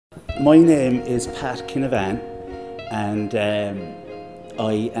My name is Pat Kinevane, and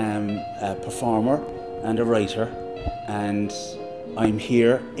I am a performer and a writer, and I'm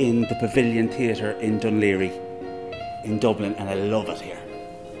here in the Pavilion Theatre in Dunleary in Dublin, and I love it here.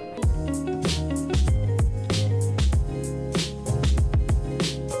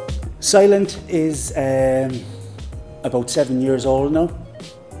 Silent is about 7 years old now,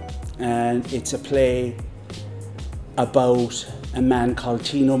 and it's a play about a man called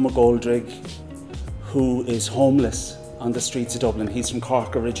McGoldrig who is homeless on the streets of Dublin. He's from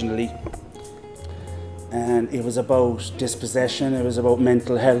Cork originally, and it was about dispossession, it was about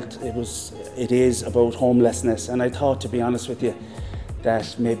mental health, it is about homelessness, and I thought, to be honest with you,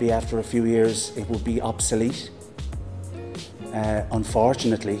 that maybe after a few years it would be obsolete.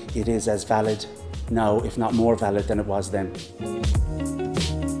 Unfortunately, it is as valid now, if not more valid than it was then.